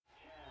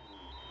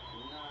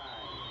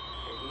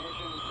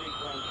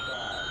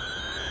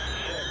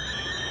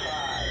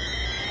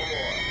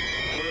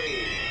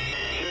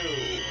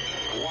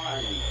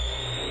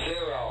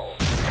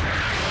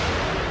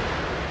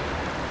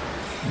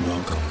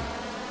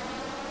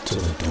to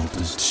the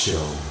dopest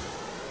show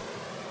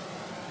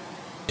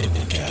in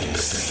the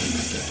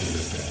galaxy.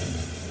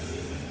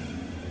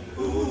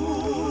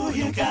 Who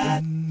you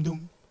got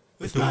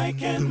with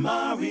Mike and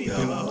Mario?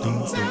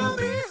 Tell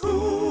me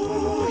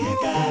who you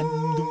got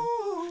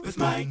with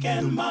Mike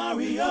and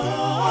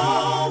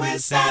Mario.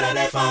 It's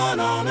Saturday fun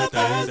on a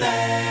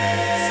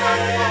Thursday.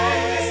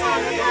 Saturday,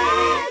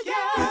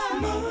 yeah.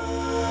 With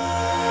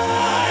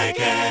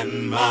Mike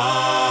and Mario.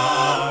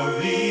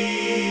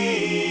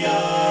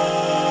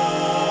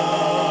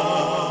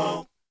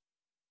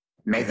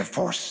 May the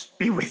force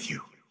be with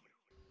you.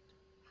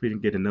 If we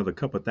didn't get another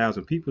couple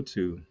thousand people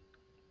to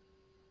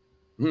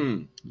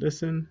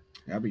listen,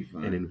 that'd be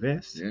fun and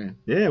invest.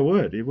 Yeah, it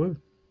would. It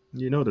would.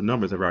 You know, the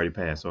numbers have already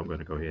passed, so I'm going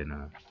to go ahead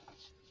and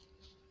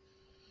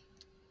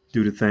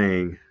do the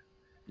thing.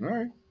 All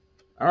right.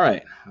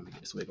 Let me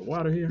get a swig of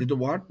water here. Did the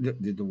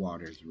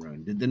waters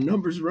run? Did the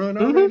numbers run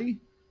already?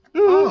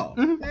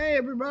 Hey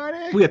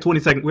everybody. We had 20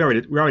 seconds. We're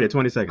already at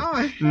 20 seconds.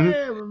 Oh, hey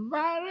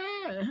everybody.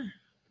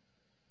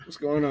 What's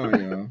going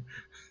on, y'all?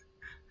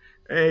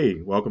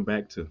 Hey, welcome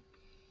back to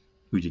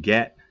Who You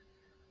Got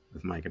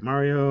with Mike and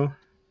Mario.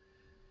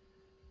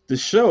 The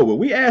show where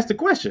we ask the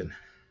question,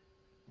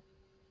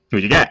 who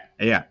you got?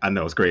 Yeah, I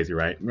know, it's crazy,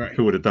 right?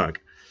 Who would have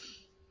thunk?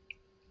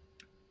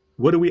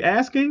 What are we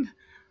asking?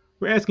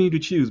 We're asking you to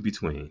choose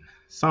between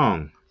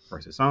song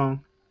versus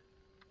song,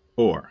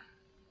 or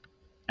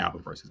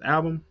album versus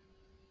album,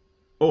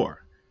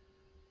 or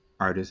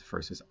artist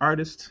versus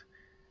artist,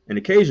 and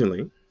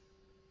occasionally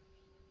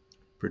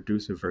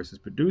producer versus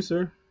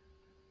producer.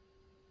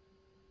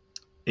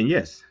 And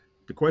yes,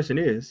 the question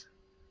is,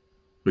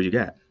 who you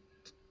got?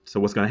 So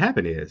what's going to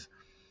happen is,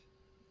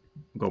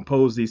 I'm going to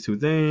pose these two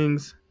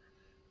things.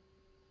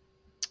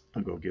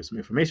 I'm going to give some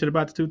information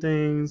about the two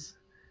things.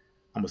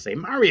 I'm going to say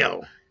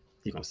Mario.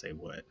 You're going to say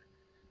what?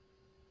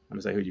 I'm going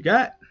to say who you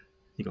got.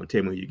 You're going to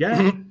tell me who you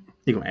got.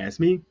 You're going to ask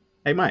me,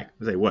 hey, Mike.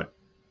 I say what?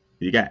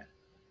 Who you got?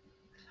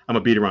 I'm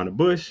going to beat around the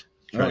bush.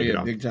 Try to get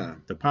off big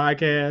time. The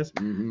podcast.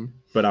 Mm-hmm.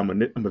 But I'm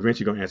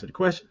eventually going to answer the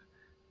question.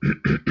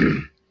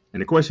 And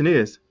the question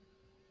is,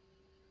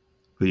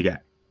 who you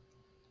got?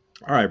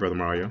 All right, Brother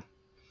Mario.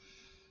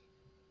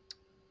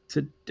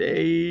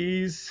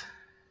 Today's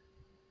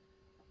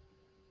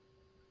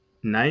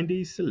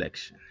 90s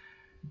selection.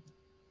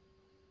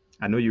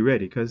 I know you're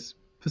ready because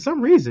for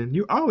some reason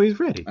you're always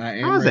ready. I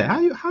am How's ready.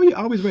 that? How are you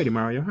always ready,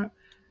 Mario?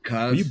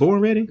 Are you born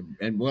ready?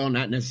 And well,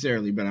 not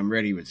necessarily, but I'm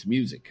ready with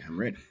music. I'm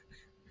ready.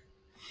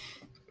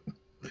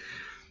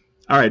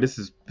 All right, this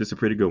is a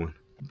pretty good one.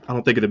 I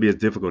don't think it'll be as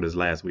difficult as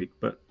last week,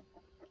 but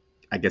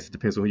I guess it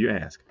depends on who you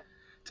ask.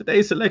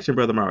 Today's selection,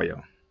 Brother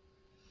Mario.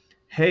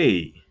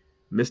 Hey,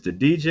 Mr.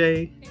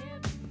 DJ,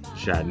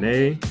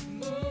 Zhane.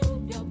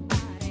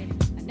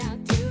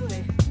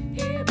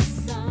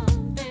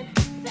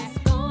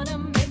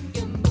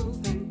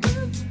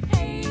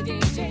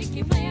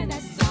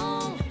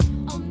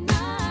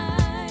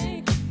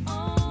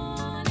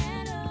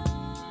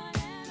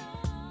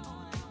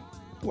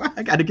 Why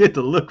I got to get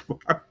the look for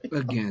it?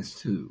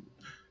 Against who?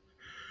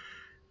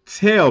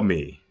 Tell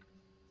me,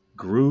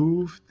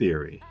 Groove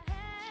Theory.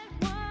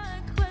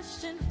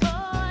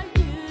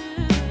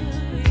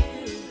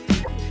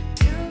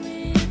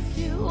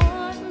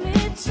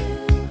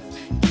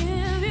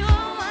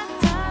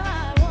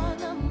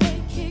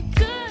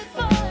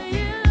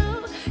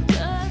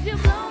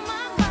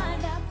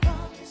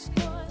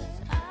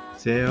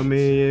 Tell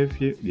me if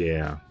you,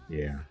 yeah.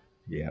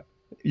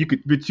 You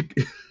could, but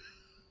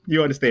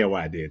you understand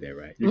why I did that,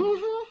 right?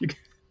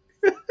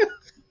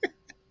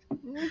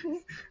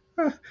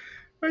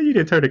 Well, you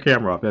didn't turn the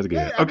camera off. That's good.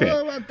 Yeah, okay.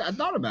 I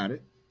thought about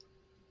it.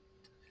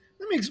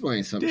 Let me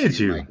explain something Did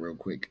to you, you? Mike, real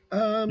quick.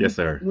 Yes,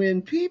 sir.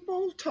 When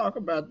people talk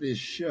about this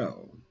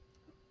show,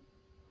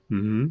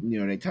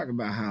 they talk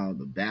about how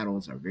the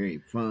battles are very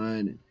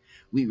fun and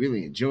we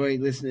really enjoy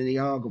listening to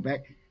y'all go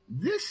back.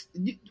 This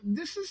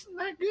is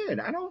not good.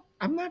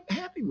 I'm not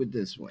happy with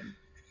this one.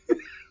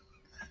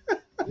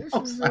 This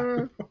is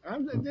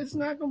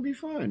not going to be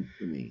fun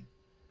for me.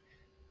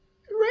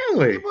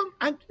 Really?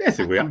 I'm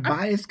weird.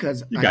 biased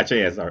because you got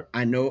your ass hurt.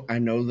 I know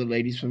the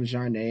ladies from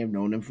Zhane. I've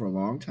known them for a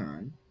long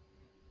time.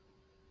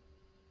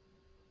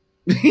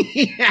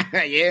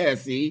 Yeah,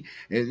 see,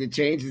 it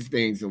changes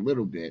things a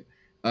little bit.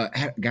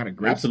 Got a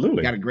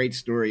great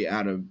story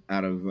out of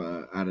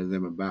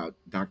them about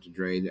Dr.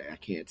 Dre that I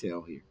can't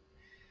tell here.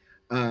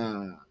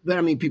 But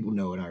I mean, people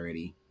know it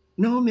already.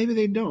 No, maybe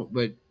they don't.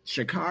 But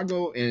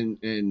Chicago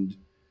and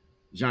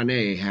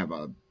Zhane have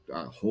a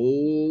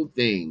whole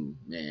thing,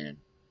 man.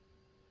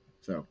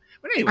 So,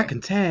 but anyway, I can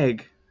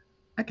tag.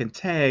 I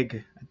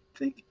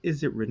think,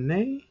 is it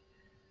Renee?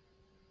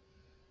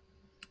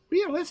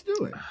 Yeah, let's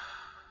do it.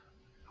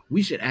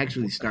 We should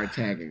actually start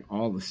tagging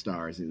all the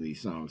stars in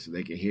these songs so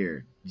they can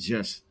hear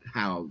just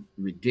how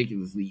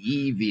ridiculously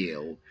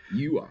evil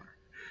you are.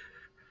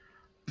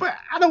 But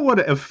I don't want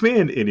to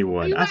offend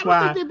anyone. That's why.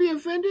 I don't think they'd be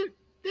offended.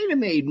 They'd have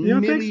made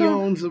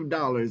millions of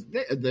dollars.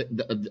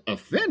 The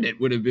offended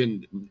would have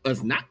been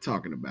us not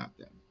talking about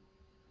them.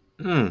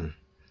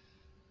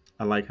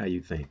 I like how you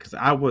think,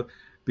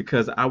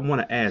 because I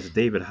want to ask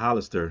David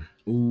Hollister.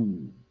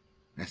 Ooh,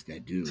 that's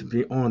that dude to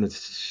be on the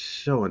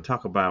show and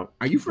talk about.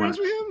 Are you friends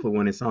with him? Put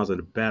one of his songs on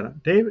the battle.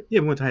 David, yeah,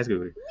 we went to high school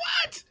with him.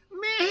 What?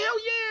 Man, hell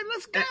yeah,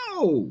 let's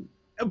go.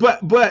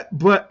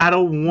 But I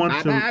don't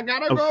want to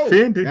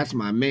offend him. That's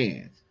my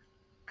man.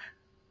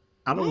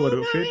 I don't want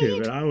to offend him,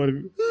 but I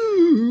want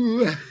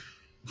to.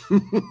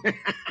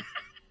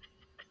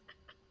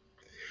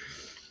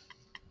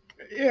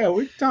 Yeah,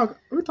 we talk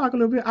a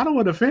little bit. I don't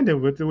want to offend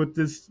him with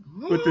this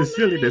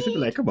silliness. He'd be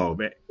like, "Come on,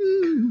 man."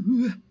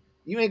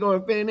 You ain't gonna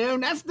offend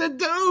him. That's the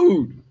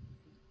dude.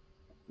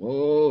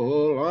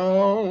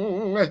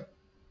 Whoa, long.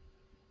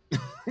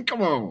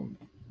 Come on,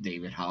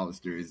 David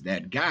Hollister is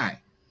that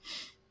guy.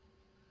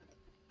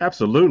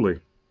 Absolutely.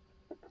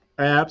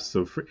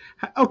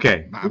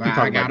 Okay. Bye bye,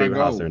 I gotta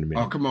go.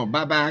 Oh, come on.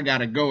 Bye bye, I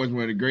gotta go is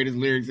one of the greatest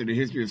lyrics in the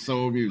history of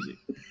soul music.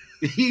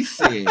 He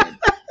said,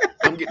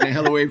 I'm getting the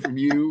hell away from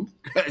you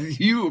because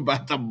you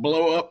about to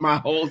blow up my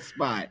whole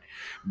spot.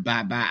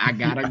 Bye bye, I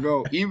gotta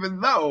go.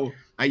 Even though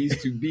I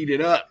used to beat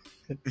it up.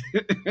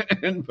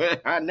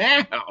 But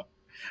now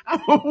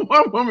I'm a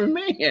one-woman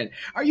man.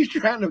 Are you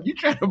trying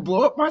to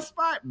blow up my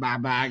spot? Bye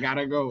bye, I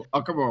gotta go.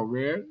 Oh, come on,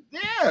 man.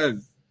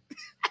 Yes.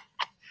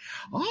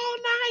 All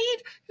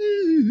night.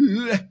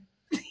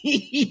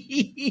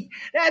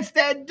 That's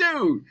that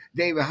dude.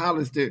 David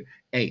Hollister.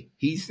 Hey,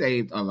 he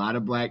saved a lot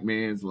of black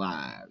men's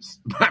lives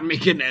by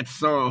making that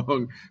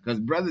song. Because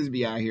brothers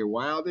be out here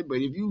wilding. But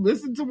if you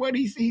listen to what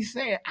he's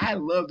saying, I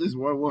love this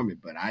one woman,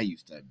 but I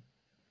used to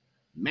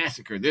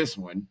massacre this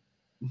one.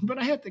 But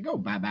I had to go.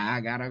 Bye bye.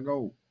 I gotta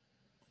go.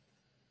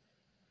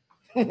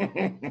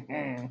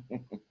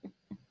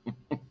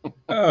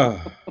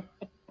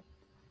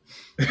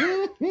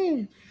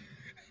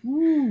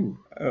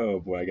 Oh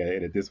boy, I gotta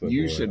edit this one.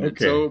 You should have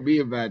told me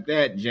about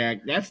that,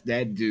 Jack. That's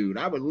that dude.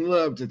 I would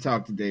love to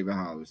talk to David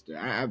Hollister.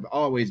 I've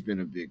always been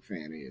a big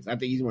fan of his. I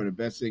think he's one of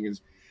the best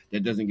singers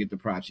that doesn't get the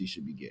props he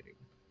should be getting.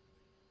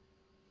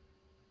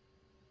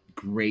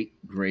 Great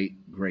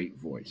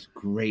voice.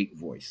 Great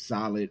voice.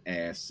 Solid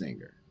ass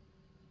singer.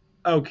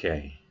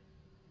 Okay.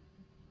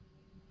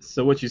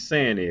 So what you're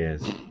saying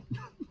is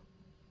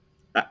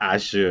I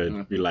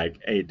should be like,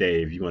 hey,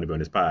 Dave, you want to be on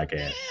this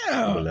podcast?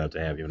 Yeah. I would love to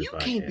have you on this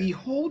podcast. You can't be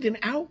holding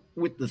out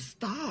with the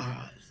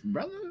stars,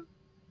 brother.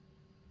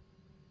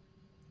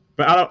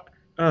 But I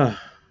don't,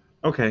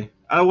 okay.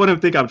 I don't want him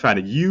to think I'm trying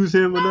to use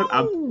him. Or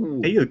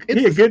nothing. He a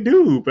good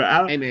dude, but I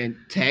don't. Hey, man,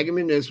 tag him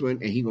in this one,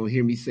 and he going to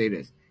hear me say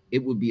this.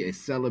 It would be a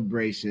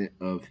celebration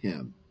of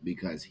him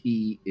because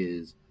he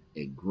is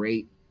a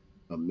great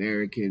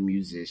American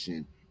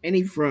musician, and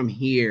he's from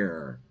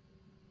here.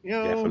 You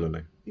know,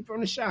 definitely. He's from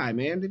the Shy,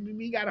 man.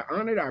 We got to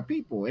honor our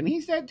people, and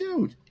he's that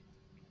dude.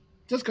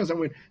 Just because I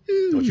went,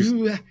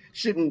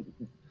 shouldn't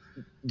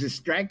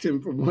distract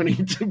him from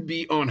wanting to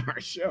be on our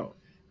show.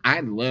 I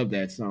love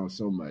that song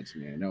so much,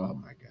 man. Oh,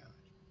 my God.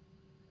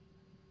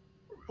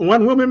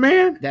 One Woman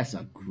Man? That's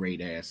a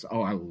great ass.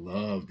 Oh, I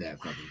love that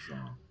fucking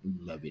song.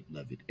 Love it.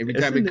 Every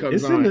time it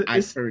comes on,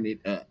 I turn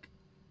it up.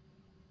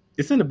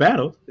 It's in the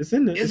battle. Is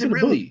it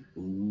really?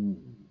 Ooh,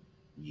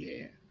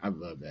 yeah. I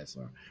love that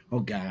song. Oh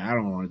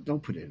God,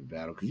 don't put it in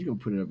battle because you're gonna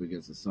put it up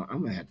against a song.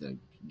 I'm gonna have to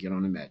get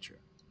on the metro.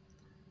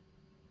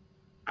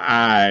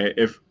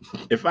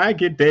 If I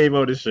get Dave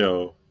on the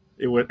show,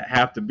 it would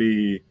have to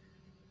be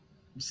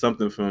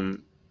something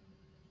from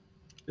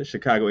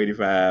Chicago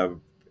 '85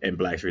 and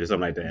Blackstreet or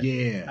something like that.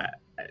 Yeah,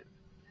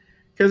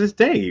 because it's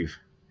Dave.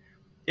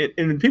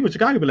 And people in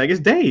Chicago be like, it's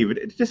Dave.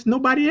 It's just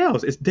nobody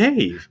else. It's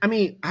Dave. I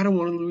mean, I don't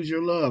want to lose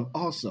your love.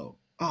 Also,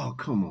 oh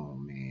come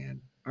on,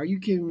 man, are you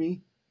kidding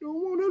me? Don't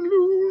want to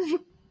lose.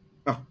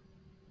 Oh.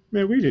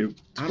 Man, we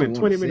did 20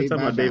 minutes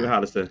talking about David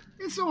Hollister.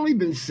 It's only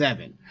been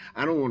 7.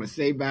 I don't want to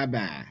say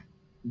bye-bye.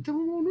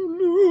 Don't want to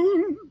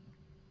lose.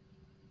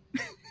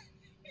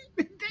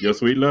 Your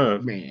sweet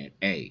love. Man,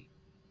 hey.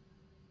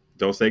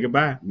 Don't say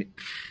goodbye.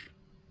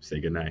 Say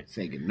goodnight.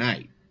 Say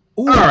goodnight.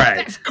 Ooh, all right.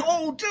 That's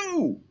cold,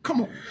 too.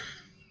 Come on.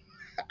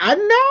 I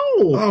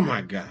know. Oh,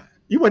 my God.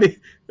 You want to...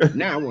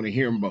 Now I want to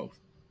hear them both.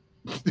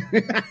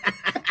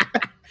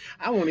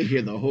 I want to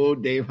hear the whole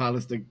Dave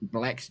Hollister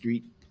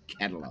Blackstreet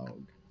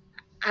catalog.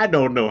 I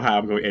don't know how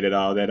I'm going to edit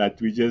all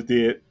that we just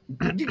did.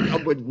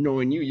 But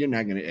knowing you're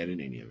not going to edit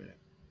any of it.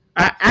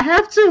 I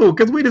have to,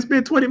 because we just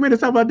spent 20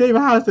 minutes talking about David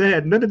Hollister. It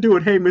had nothing to do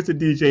with Hey, Mr.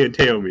 DJ and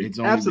Tell Me.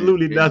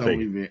 Absolutely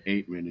nothing. It's only been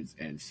 8 minutes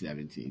and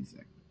 17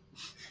 seconds.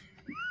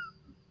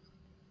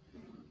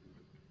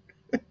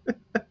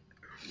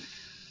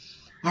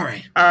 All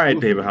right,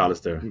 David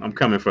Hollister. I'm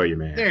coming for you,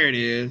 man. There it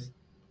is.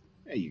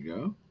 There you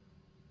go.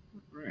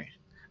 Right.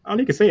 All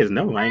he can say is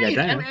no. I ain't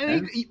got time. I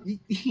mean,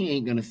 he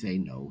ain't going to say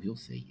no. He'll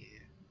say yeah.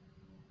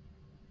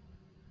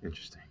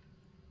 Interesting.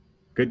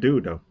 Good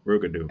dude, though. Real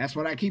good dude. That's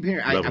what I keep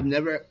hearing. I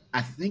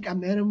think I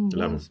met him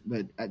once,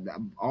 but I've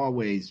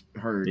always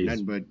heard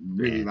nothing but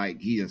really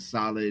like he's a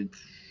solid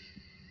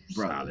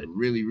brother. Solid.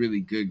 Really, really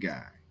good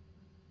guy.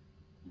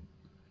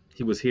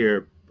 He was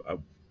here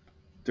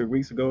 3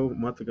 weeks ago, a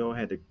month ago. I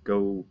had to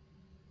go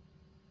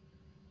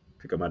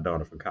pick up my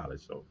daughter from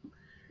college, so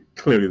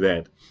clearly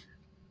that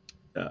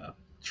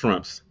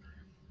trumps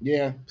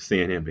Yeah.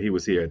 seeing him, but he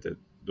was here at the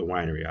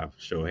winery. I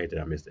sure hate that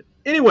I missed it.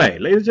 Anyway,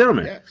 ladies and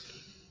gentlemen, Yes.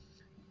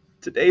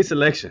 today's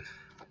selection.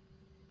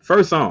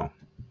 First song,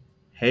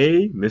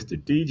 Hey, Mr.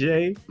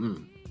 DJ.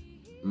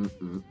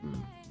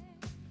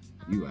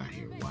 You out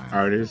here wild.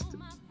 Artist,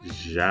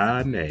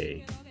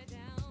 Zhane.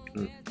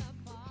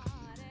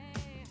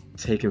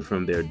 Taken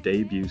from their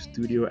debut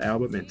studio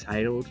album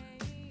entitled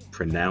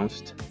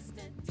Pronounced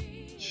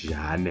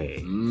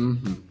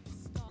Zhane.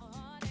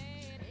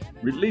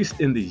 Released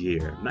in the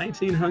year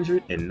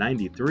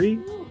 1993.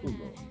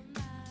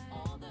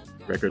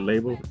 Record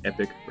label,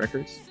 Epic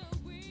Records.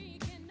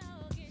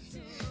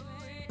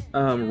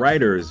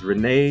 Writers,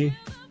 Renee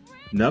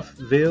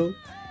Nuffville,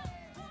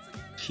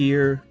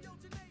 Keir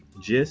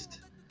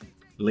Gist,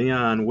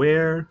 Leon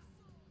Ware,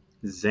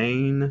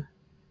 Zane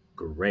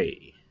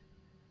Grey.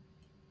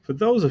 For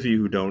those of you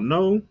who don't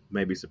know,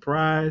 may be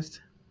surprised,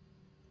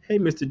 Hey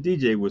Mr.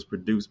 DJ was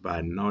produced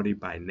by Naughty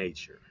by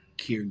Nature.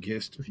 Keir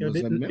Gist if y'all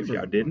didn't know. If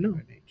y'all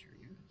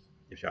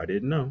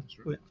didn't know,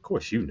 well, of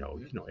course you know.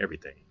 You know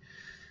everything.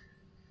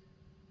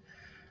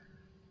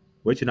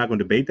 What, you're not going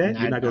to debate that?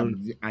 You're not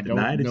going to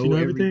deny that you know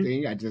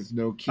everything? I just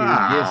know Keir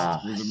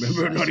Gist was a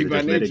member of Naughty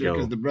by Nature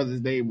because the brother's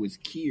name was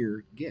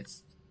Keir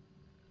Gist.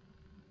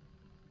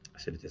 I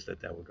should have just let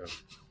that one go.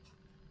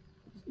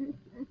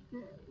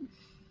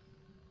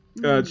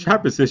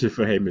 Chart position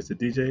for Hey Mr.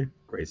 DJ.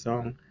 Great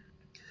song.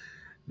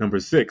 Number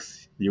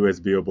 6,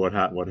 U.S. Billboard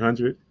Hot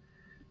 100.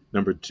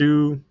 Number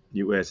 2,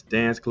 U.S.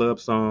 Dance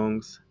Club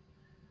Songs.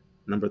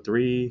 Number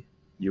 3,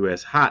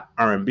 U.S. Hot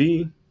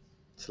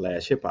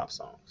R&B/hip hop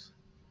songs.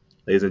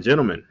 Ladies and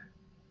gentlemen,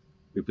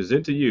 we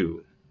present to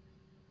you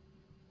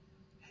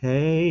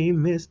Hey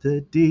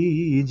Mr.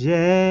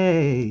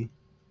 DJ.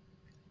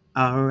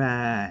 All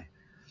right.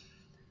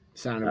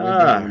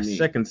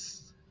 Second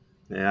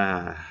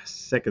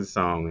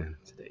song in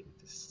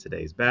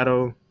today's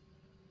battle.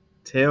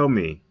 Tell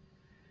me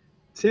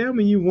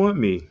you want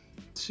me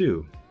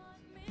to.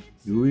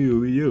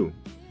 You.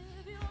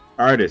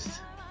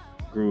 Artist,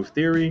 Groove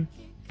Theory.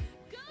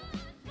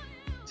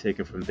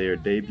 Taken from their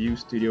debut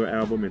studio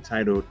album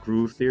entitled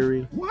Groove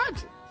Theory.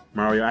 What?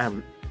 Mario, I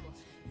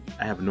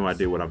have no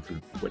idea what I'm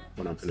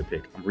finna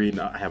pick. I'm reading.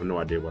 I have no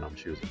idea what I'm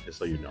choosing. Just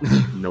so you know,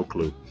 no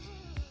clue.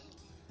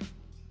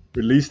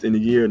 Released in the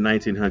year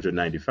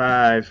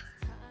 1995.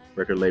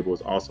 Record label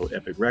is also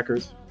Epic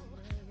Records.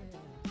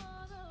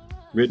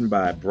 Written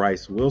by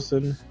Bryce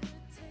Wilson,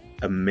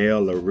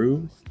 Amel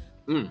LaRue,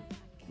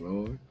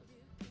 Lord,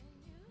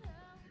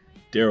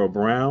 Daryl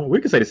Brown.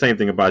 We can say the same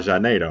thing about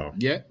Zhane, though.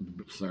 Yeah,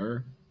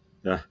 sir.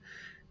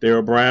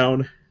 Daryl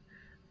Brown.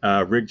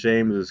 Rick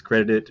James is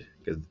credited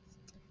because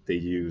they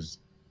use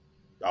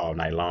All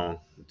Night Long,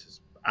 which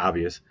is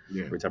obvious.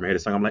 Yeah. Every time I hear the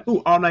song, I'm like,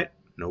 ooh, All Night.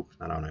 Nope,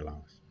 not All Night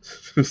Long.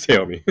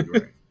 Tell Me.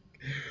 Right.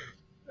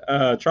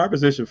 Chart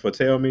position for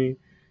Tell Me.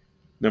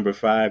 Number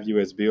 5,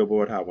 U.S.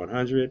 Billboard Hot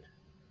 100.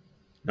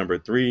 Number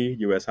 3,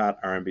 U.S. Hot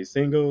R&B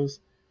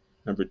Singles.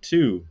 Number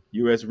 2,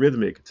 U.S.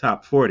 Rhythmic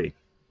Top 40.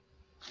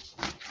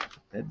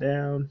 That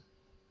down.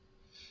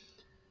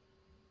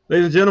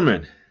 Ladies and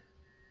gentlemen,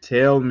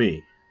 Tell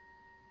Me.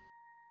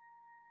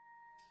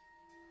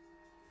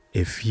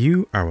 If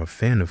you are a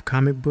fan of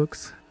comic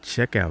books,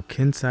 check out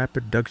Kensai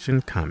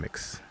Production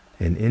Comics,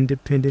 an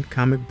independent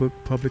comic book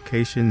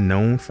publication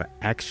known for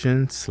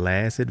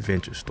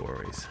action/adventure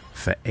stories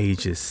for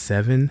ages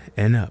 7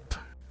 and up,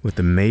 with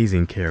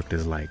amazing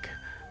characters like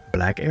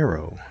Black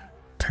Arrow,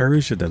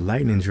 Persia the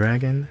Lightning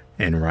Dragon,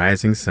 and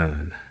Rising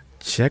Sun.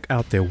 Check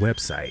out their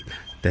website.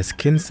 That's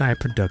Kensai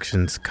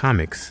Productions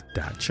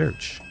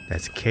Comics.church.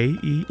 That's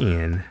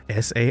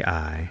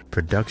KENSAI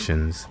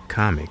Productions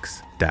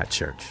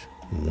Comics.church.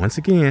 Once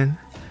again,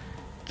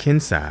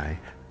 Kensai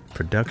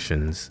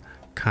Productions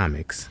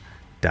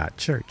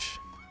Comics.church.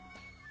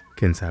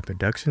 Kensai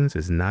Productions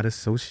is not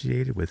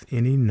associated with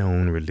any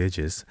known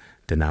religious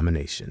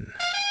denomination.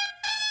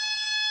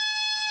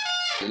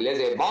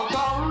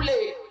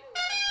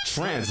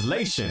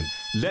 Translation: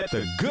 let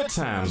the good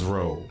times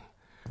roll.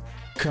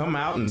 Come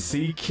out and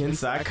see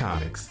Kensai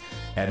Comics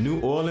at New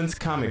Orleans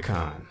Comic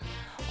Con,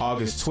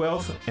 August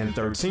 12th and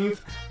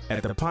 13th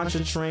at the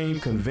Pontchartrain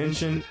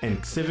Convention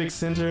and Civic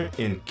Center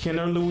in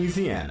Kenner,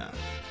 Louisiana.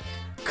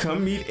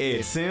 Come meet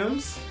Ed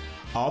Sims,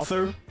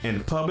 author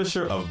and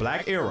publisher of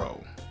Black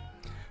Arrow,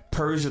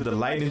 Persia the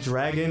Lightning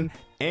Dragon,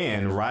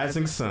 and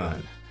Rising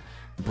Sun.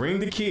 Bring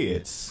the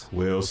kids.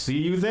 We'll see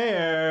you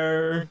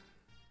there.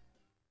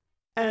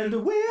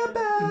 And we're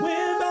back.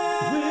 We're back.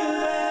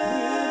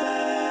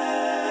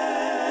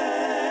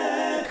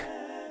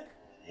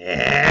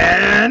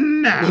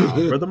 And now,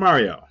 Brother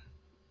Mario.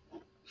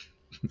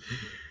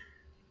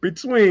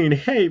 Between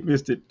Hey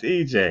Mr.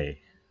 DJ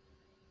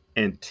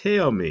and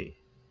Tell Me,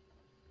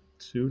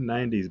 two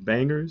 90s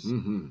bangers.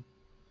 Mm-hmm.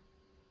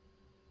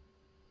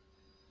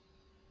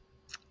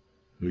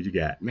 Who you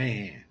got?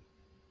 Man.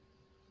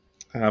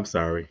 I'm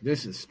sorry.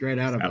 This is straight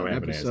out of an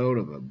episode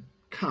of a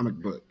comic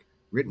book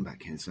written by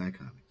Kensai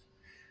Comics.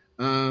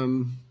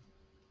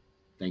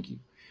 Thank you.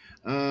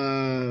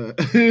 I'm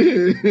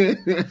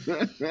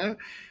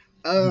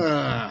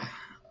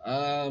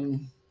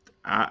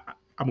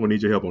gonna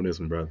need your help on this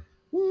one, brother.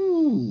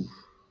 Woo.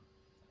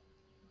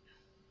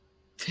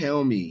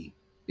 Tell Me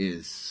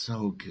is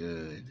so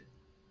good.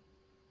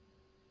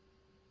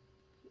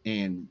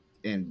 And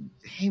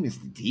hey,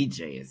 Mr.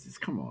 DJ is this.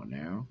 Come on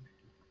now.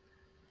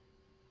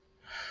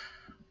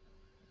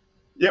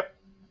 Yep.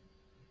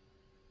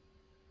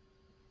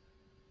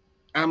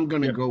 I'm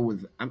gonna go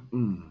with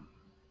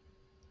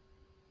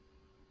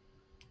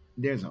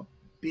There's a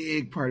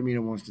big part of me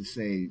that wants to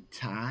say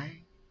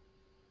Ty,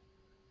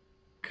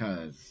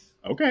 cause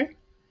okay,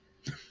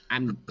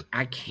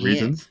 I can't.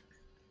 Reasons.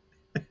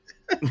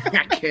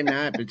 I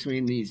cannot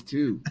between these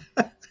two.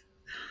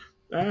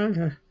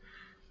 Okay.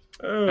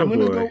 Oh, I'm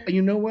gonna boy. go.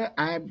 You know what?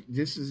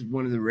 This is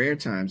one of the rare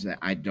times that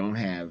I don't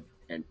have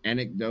an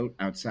anecdote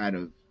outside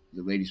of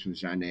the ladies from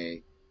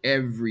Zhane.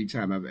 Every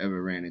time I've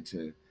ever ran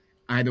into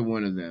either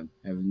one of them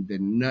have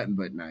been nothing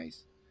but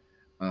nice.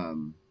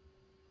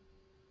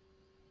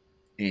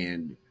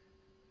 And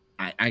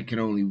I can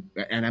only,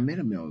 and I met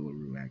Amel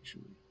LaRue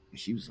actually, and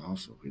she was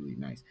also really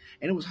nice.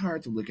 And it was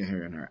hard to look at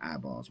her in her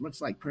eyeballs,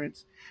 much like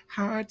Prince.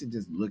 Hard to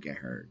just look at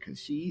her because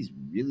she's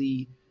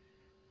really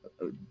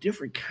a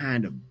different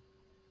kind of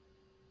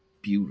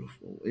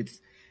beautiful.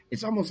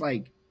 It's almost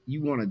like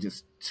you want to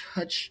just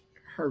touch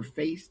her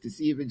face to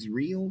see if it's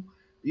real.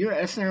 You know,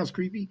 that sounds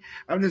creepy.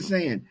 I'm just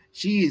saying,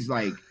 she is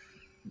like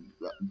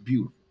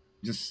beautiful,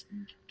 just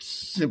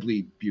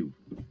simply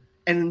beautiful.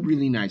 And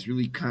really nice,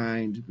 really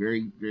kind,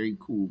 very, very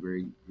cool,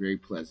 very, very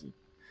pleasant.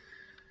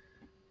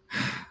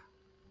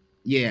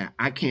 Yeah,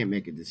 I can't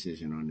make a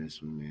decision on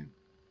this one,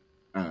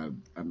 man.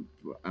 I'm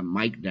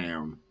mic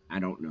down. I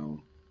don't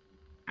know.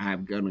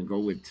 I'm gonna go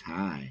with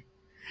Ty.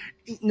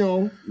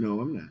 No,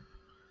 I'm not.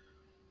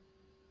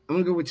 I'm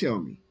gonna go with Tell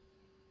Me.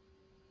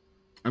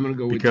 I'm gonna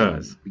go with Tell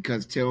Me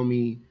because Tell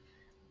Me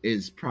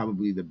is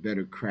probably the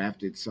better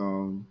crafted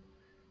song.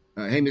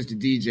 Hey, Mr.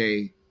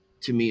 DJ,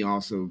 to me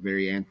also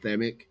very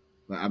anthemic.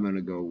 But I'm going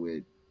to go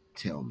with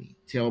Tell Me.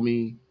 Tell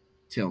Me,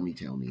 Tell Me,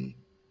 Tell Me.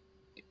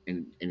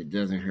 And it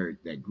doesn't hurt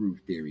that Groove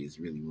Theory is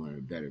really one of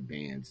the better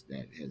bands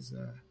that has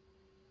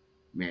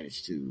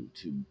managed to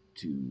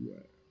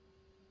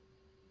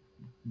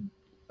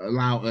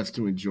allow us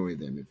to enjoy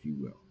them, if you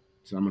will.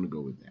 So I'm going to go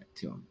with that.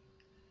 Tell Me.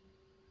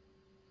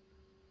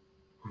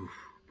 Whew,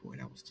 boy,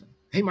 that was tough.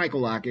 Hey,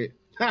 Michael Lockett.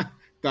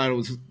 Thought it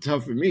was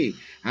tough for me.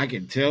 I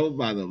can tell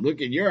by the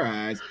look in your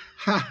eyes.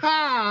 Ha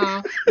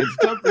ha! It's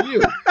tough for you.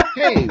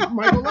 Hey,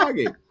 Michael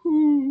Lockett,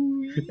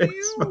 who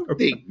you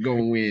think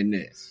gonna win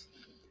this?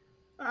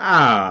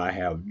 I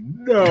have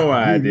no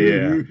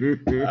idea.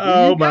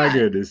 Oh my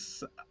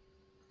goodness.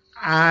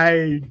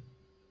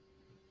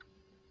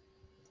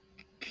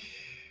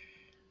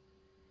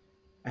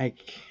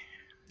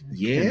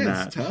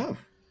 It's tough.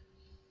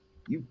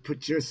 You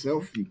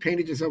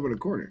painted yourself in a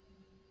corner.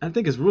 I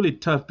think it's really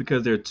tough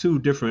because there are two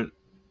different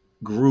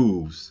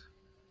grooves.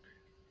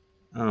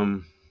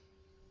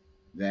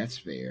 That's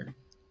fair.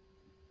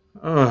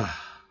 Wow.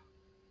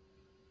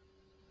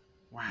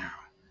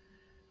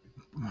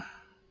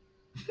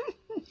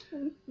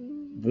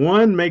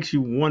 One makes you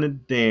want to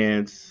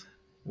dance.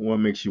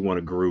 One makes you want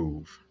to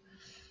groove.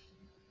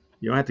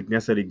 You don't have to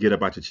necessarily get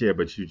up out your chair,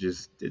 but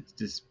it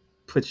just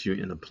puts you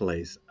in a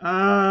place.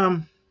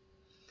 Wow.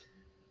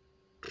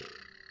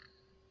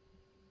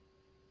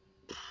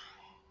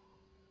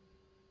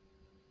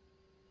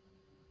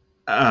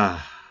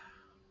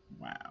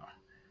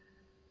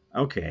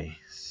 Okay,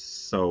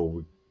 so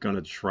we're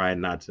gonna try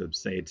not to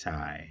say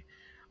tie,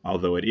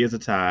 although it is a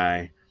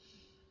tie.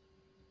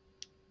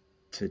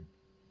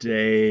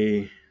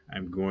 Today,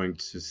 I'm going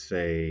to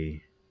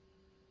say,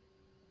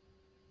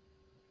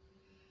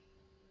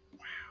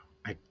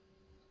 wow,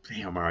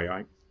 damn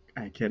Mario,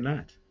 I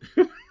cannot.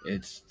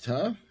 It's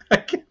tough. I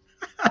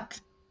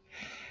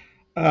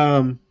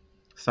cannot.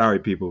 Sorry,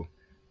 people,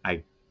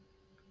 I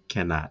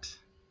cannot.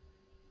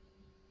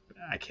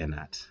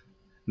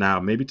 Now,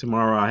 maybe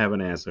tomorrow I'll have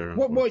an answer.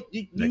 What?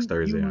 Next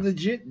Thursday. You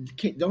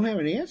legit don't have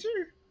an answer?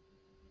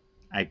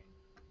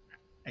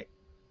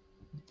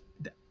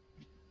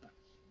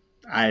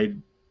 I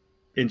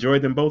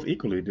enjoyed them both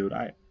equally, dude.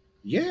 I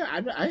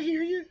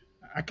hear you.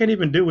 I can't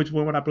even do which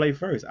one would I play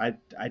first. I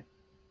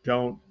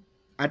don't.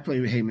 I'd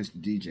play Hey Mr.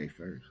 DJ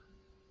first.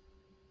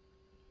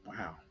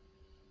 Wow.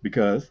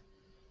 Because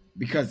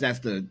that's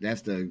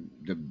the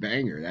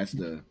banger. That's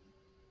the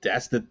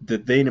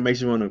thing that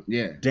makes you want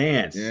to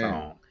dance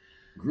song.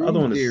 Groove Other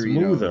one is Theory,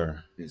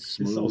 smoother. It's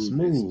smooth. It's so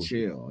smooth. It's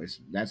chill.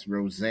 That's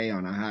rosé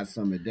on a hot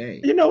summer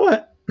day. You know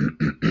what?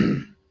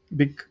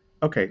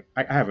 Okay,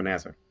 I have an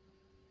answer.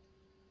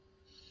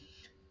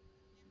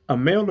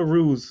 Amel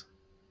LaRue's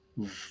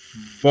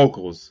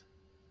vocals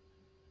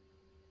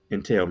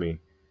in Tell Me,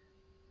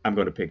 I'm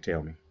going to pick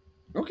Tell Me.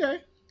 Okay.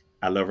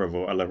 I love her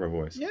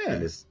voice. Yeah.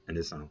 In this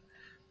song.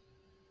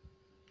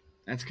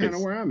 That's kind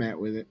of where I'm at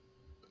with it.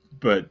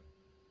 But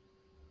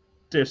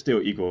they're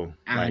still equal.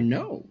 I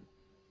know.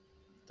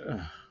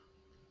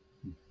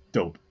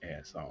 Dope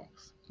ass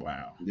songs.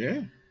 Wow.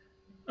 Yeah.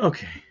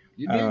 Okay.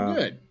 You did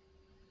good.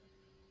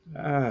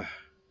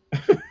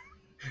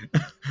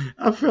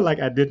 I feel like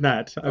I did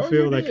not. I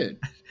feel like did.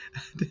 I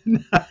did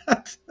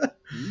not.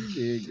 You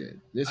did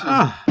good.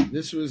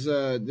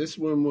 This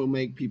one will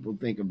make people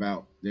think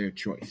about their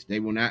choice. They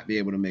will not be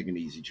able to make an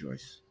easy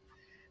choice.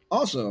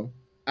 Also,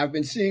 I've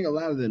been seeing a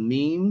lot of the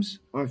memes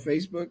on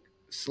Facebook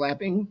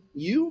slapping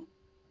you.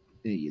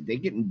 They're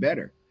getting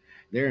better.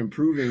 They're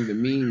improving the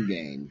meme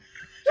game.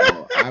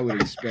 So I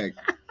would expect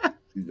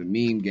the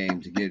meme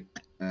game to get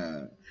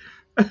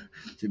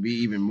to be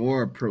even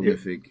more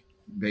prolific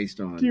based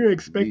on. Do you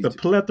expect a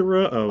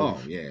plethora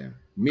of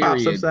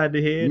pops upside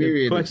the head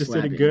and punches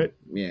to the gut?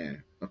 Yeah.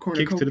 A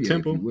kicks to the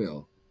temple. If you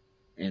will.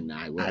 And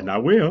I will. And I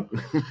will.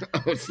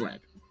 Oh, slap.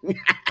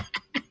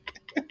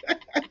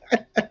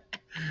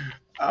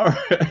 All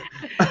right.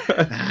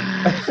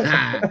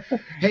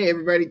 Hey,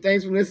 everybody.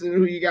 Thanks for listening to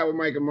Who You Got with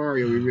Mike and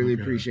Mario. We really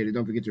appreciate it.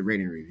 Don't forget to rate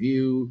and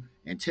review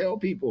and tell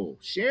people.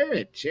 Share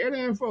it. Share the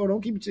info.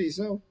 Don't keep it to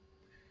yourself.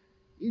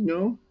 You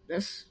know,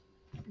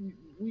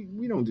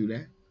 we don't do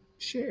that.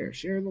 Share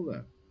the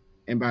love.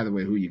 And by the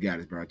way, Who You Got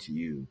is brought to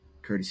you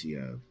courtesy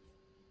of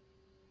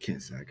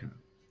Kensai Comics.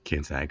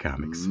 Kensai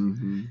Comics.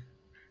 Mm-hmm.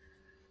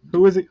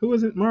 Who is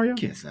it, Mario?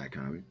 Kensai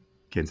Comics.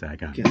 Kensai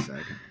Comics. Kensai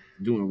Comics.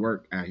 Doing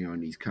work out here on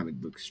these comic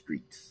book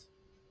streets.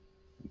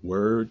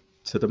 Word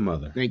to the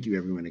mother. Thank you,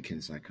 everyone at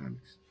Kensai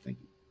Comics. Thank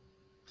you.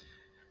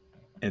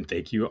 And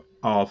thank you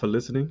all for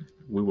listening.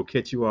 We will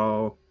catch you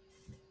all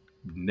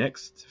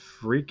next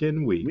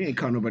freaking week. We ain't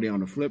caught nobody on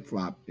the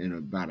flip-flop in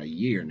about a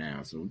year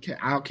now, so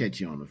I'll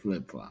catch you on the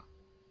flip-flop.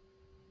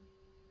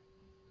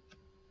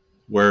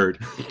 Word.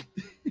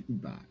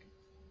 Bye.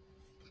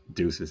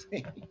 Deuces.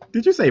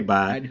 Did you say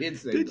bye? I did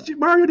say bye.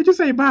 Mario, did you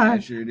say bye? I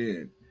sure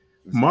did.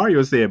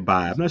 Mario said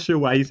bye. I'm not sure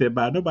why he said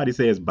bye. Nobody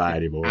says bye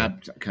anymore.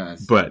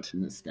 But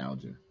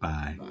nostalgia.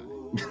 Bye.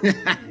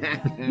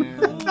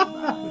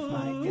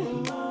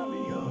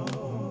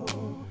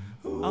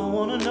 I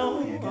wanna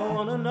know.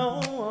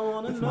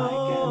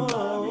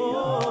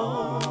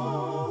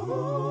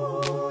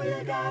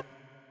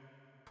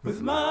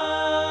 With Mike